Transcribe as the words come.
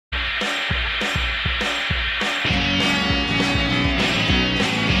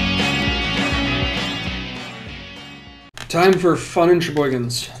Time for fun and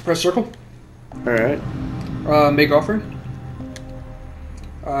sheboygans. Press circle. Alright. Make offering.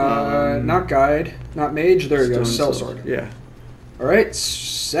 Not guide, not mage. There you go. Cell sword. Yeah. All right,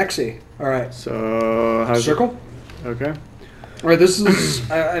 sexy. All right. So how's Circle. It? Okay. All right. This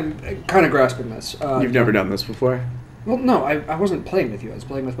is. I'm kind of grasping this. You've never done this before. Well, no. I wasn't playing with you. I was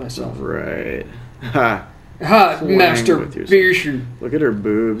playing with myself. Right. Ha. Ha! Playing Masturbation. Look at her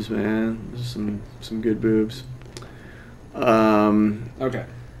boobs, man. There's some good boobs. Okay.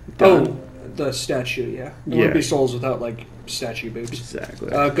 Done. Oh, the statue. Yeah. There Yeah. wouldn't be souls without like statue boobs. Exactly.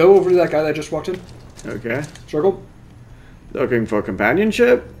 Go over to that guy that just walked in. Okay. Circle. Looking for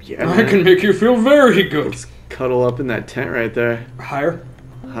companionship? Yeah. I can make you feel very good. Let's cuddle up in that tent right there. Higher.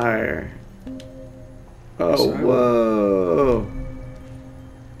 Higher. Oh, So- whoa.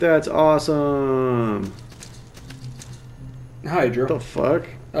 That's awesome. Hi, Drew. What the fuck?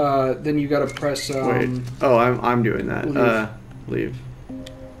 Then you gotta press. Wait. Oh, I'm doing that. Leave. Leave.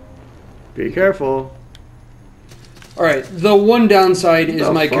 Be careful. All right. The one downside is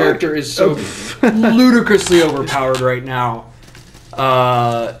The my fuck? character is so ludicrously overpowered right now.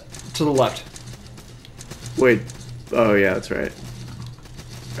 To the left. Wait. Oh, yeah, that's right.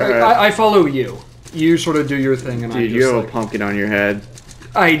 Alright. I follow you. You sort of do your thing, and I Dude, just you have like, a pumpkin on your head.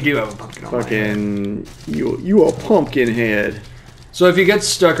 I do have a pumpkin on my head. Fucking... You a pumpkin head. So if you get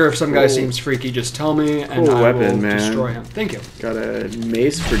stuck or if some guy Cool. seems freaky, just tell me, and Cool I weapon, will man. destroy him. Thank you. Got a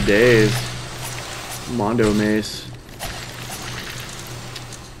mace for days. Mondo mace.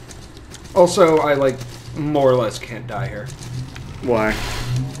 Also, I like more or less can't die here. Why?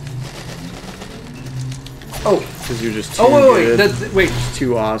 Oh. Because you're just too Oh wait, good. wait. Just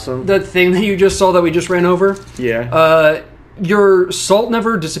too awesome. That thing that you just saw that we just ran over. Yeah. Your salt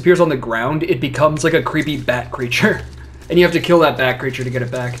never disappears on the ground. It becomes like a creepy bat creature. And you have to kill that bat creature to get it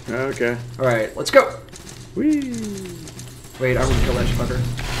back. Okay. Alright, let's go. Whee! Wait, I'm gonna kill that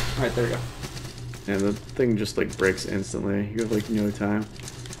fucker. Alright, there we go. And the thing just like breaks instantly. You have like no time.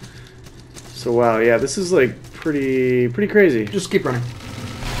 So wow, yeah, this is like pretty crazy. Just keep running.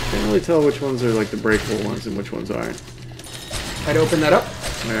 Can't really tell which ones are like the breakable ones and which ones aren't. I'd open that up.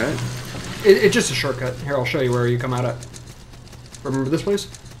 Alright. It's just a shortcut. Here, I'll show you where you come out at. Remember this place?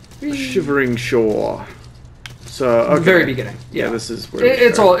 Shivering Shore. So okay. Very beginning. Yeah, this is where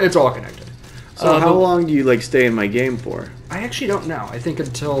it's all connected. So how but long do you like stay in my game for? I actually don't know. I think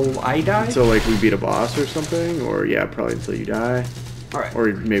until I die. Until like we beat a boss or something, or yeah, probably until you die, All right. or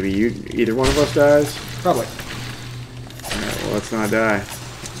maybe either one of us dies. Probably. Alright, well, let's not die.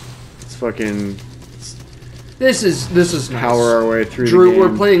 Let's fucking This is nice. power our way through Drew, the game.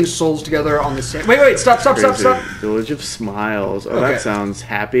 we're playing Souls together on the same. Wait! Stop! Crazy. Village of Smiles. Oh, Okay. that sounds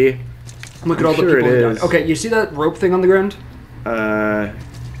happy. Look at I'm all sure the people it who died. is. Okay, you see that rope thing on the ground?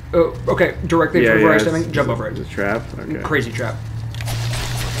 Oh, okay, directly Yeah, from where I'm it's- standing. Jump over It's a it. trap. Okay. Crazy trap.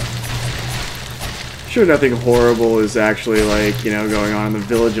 Sure, nothing horrible is actually like going on in the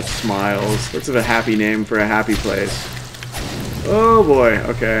Village of Smiles. That's a happy name for a happy place. Oh boy.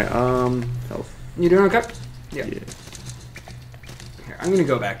 Okay. Health. You doing okay? Yeah. Yeah. Here, I'm gonna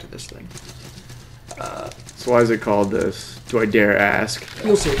go back to this thing. So why is it called this? Do I dare ask?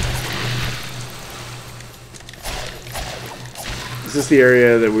 You'll see. Is this the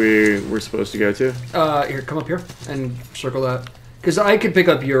area that we're supposed to go to? Here, come up here and circle that. Because I could pick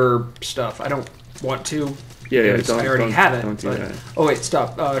up your stuff. I don't want to. Yeah, because I already have it. Don't do but- that. Oh wait,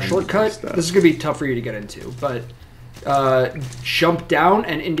 stop. Shortcut. stuff. This is gonna be tough for you to get into, but jump down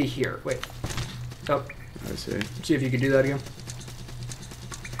and into here. Wait. Oh, I see. see if you can do that again.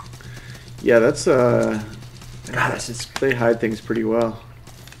 Yeah, that's God, this is. they hide things pretty well.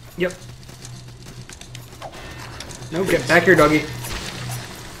 Yep. No, get back here, doggy.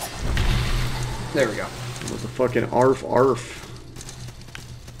 There we go. What the fucking arf.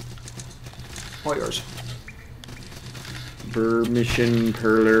 All yours. Vermission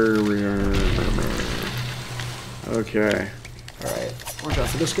Perler. Okay. All right. Watch out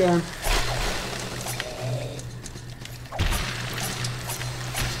for this guy.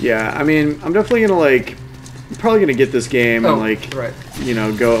 Yeah, I mean, I'm definitely gonna I'm probably gonna get this game and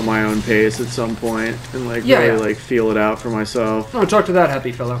right. go at my own pace at some point and Yeah, really yeah. feel it out for myself. No, talk to that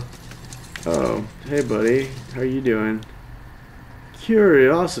happy fellow. Oh, hey buddy, how you doing?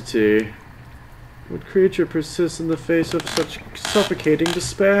 Curiosity. What creature persists in the face of such suffocating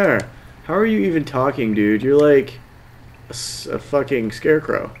despair? How are you even talking, dude? You're like a fucking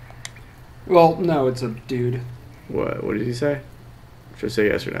scarecrow. Well, no, it's a dude. What did he say? Should I say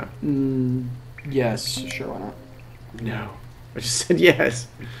yes or no? Yes, sure, why not? No. I just said yes.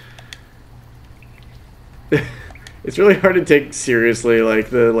 It's really hard to take seriously,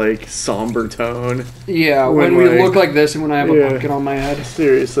 like, the, like, somber tone. Yeah, when we look like this and when I have a pumpkin on my head.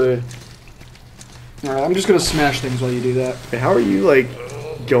 Seriously. Alright, I'm just gonna smash things while you do that. Hey, how are you, like,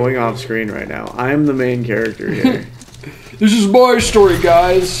 going off screen right now? I'm the main character here. This is my story,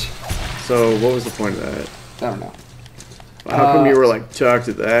 guys! So, what was the point of that? I don't know. How come you were like, talk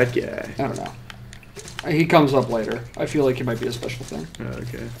to that guy? I don't know. He comes up later. I feel like he might be a special thing. Oh,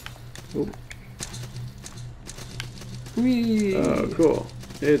 okay. Ooh. Whee. Oh, cool.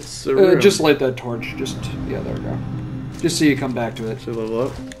 It's a room. Just light that torch. Yeah, there we go. Just so you come back to it. Should level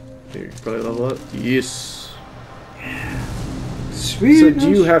up? Here, probably level up. Yes. Sweet. So do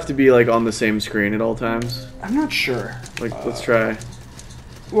you have to be like on the same screen at all times? I'm not sure. Like, let's try.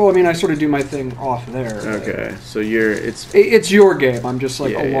 Well, I mean, I sort of do my thing off there. Okay, so it's your game. I'm just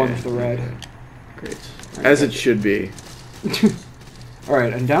like along for the ride. Okay. Great. As it should be. All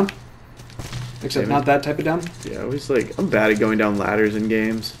right, and down. Except not that type of down. Yeah, I always like I'm bad at going down ladders in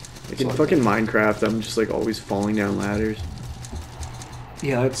games. Like in fucking Minecraft, I'm just like always falling down ladders.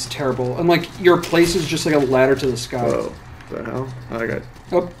 Yeah, that's terrible. And like your place is just like a ladder to the sky. Whoa, what the hell? Oh, I got.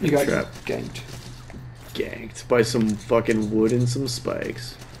 Oh, you got trapped. ganked. Ganked by some fucking wood and some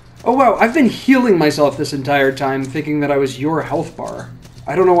spikes. Oh wow, I've been healing myself this entire time, thinking that I was your health bar.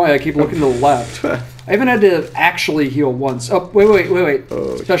 I don't know why I keep looking to the left. I haven't had to actually heal once. Oh, wait.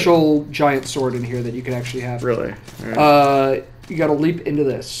 Oh, Special giant sword in here that you can actually have. Really? Right. You gotta leap into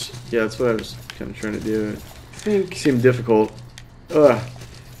this. Yeah, that's what I was kind of trying to do. I think. It seemed difficult. Ugh.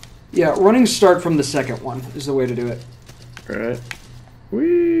 Yeah, running start from the second one is the way to do it. Alright.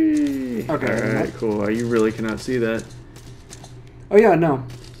 Whee! Okay. Alright, cool. You really cannot see that. Oh yeah, no.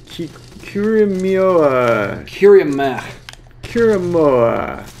 Kurimioa. Kuriamach.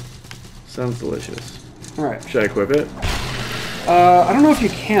 Kurimoa. Sounds delicious. Alright. Should I equip it? I don't know if you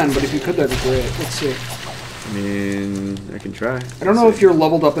can, but if you could, that'd be great. Let's see. I mean, I can try. I don't know if you're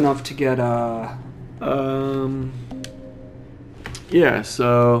leveled up enough to get, Yeah,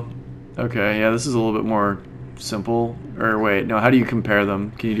 so... Okay, yeah, this is a little bit more simple. Or wait, no, how do you compare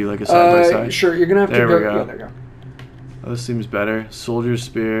them? Can you do like a side-by-side? Sure, you're gonna have to There go... we go. Yeah, there you go. Oh, this seems better. Soldier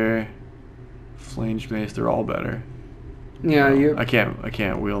Spear, Flange Mace, they're all better. Yeah, you... I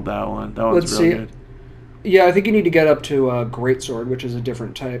can't wield that one. That one's Let's real see. good. Yeah, I think you need to get up to Greatsword, which is a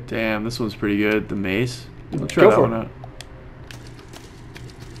different type. Damn, this one's pretty good. The Mace. Let's try Go that for one it. out.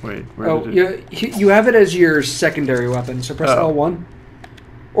 Wait, where did it... yeah, you have it as your secondary weapon, so press Oh. L1.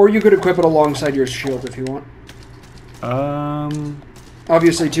 Or you could equip it alongside your shield if you want.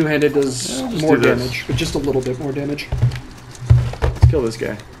 Obviously, two-handed does just more do this. damage, but just a little bit more damage. Let's kill this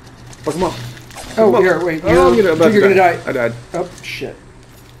guy. Fuck him up. Oh, here, wait. Oh, You're gonna die. I died. Oh, shit.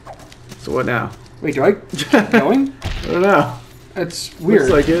 So what now? Wait, do I keep going? I don't know. That's weird.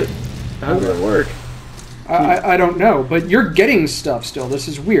 Looks like it. How does that work? I don't know, but you're getting stuff still. This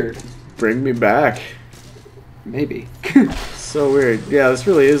is weird. Bring me back. Maybe. So weird. Yeah, this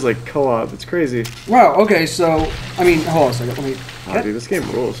really is like co-op. It's crazy. Wow, okay, so... I mean, hold on a second. Let me... Oh, dude, this game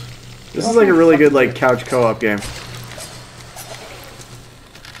rules. This is like a really good like couch co-op game.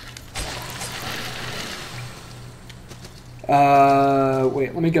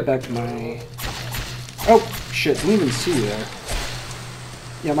 Wait, let me get back to my... Oh, shit, didn't even see you there.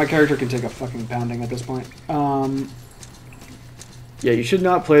 Yeah, my character can take a fucking pounding at this point. Yeah, you should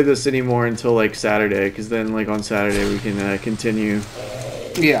not play this anymore until like Saturday, because then like on Saturday we can continue.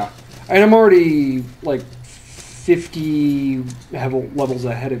 Yeah, and I'm already like 50 levels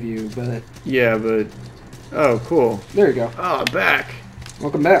ahead of you, but... Yeah, but... Oh, cool. There you go. Oh, back.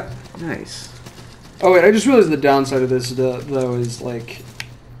 Welcome back. Nice. Oh wait, I just realized the downside of this though is like...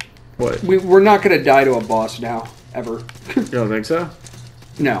 What? We're not gonna die to a boss now, ever. You don't think so?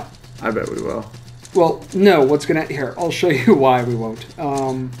 No. I bet we will. Well, no, what's gonna... Here, I'll show you why we won't.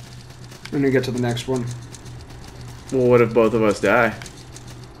 We're gonna get to the next one. Well, what if both of us die?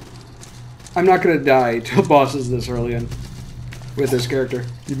 I'm not gonna die to bosses this early in with this character.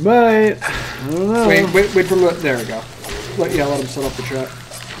 You might. I don't know. Wait from the... There we go. Let him set up the trap.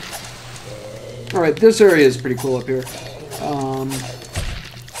 Alright, this area is pretty cool up here.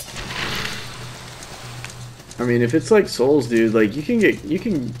 I mean, if it's like Souls, dude, like you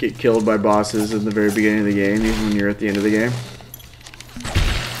can get killed by bosses in the very beginning of the game, even when you're at the end of the game.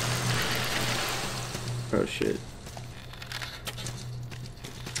 Oh shit!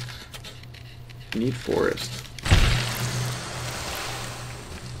 Need forest.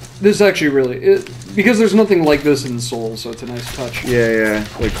 This actually really... because there's nothing like this in Souls, so it's a nice touch. Yeah,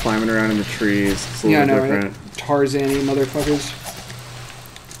 like climbing around in the trees. It's a little Yeah, I know, different. right? Tarzan-y motherfuckers.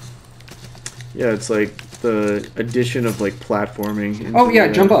 Yeah, it's like the addition of like platforming. Oh yeah,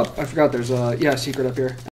 jump up. I forgot there's a secret up here.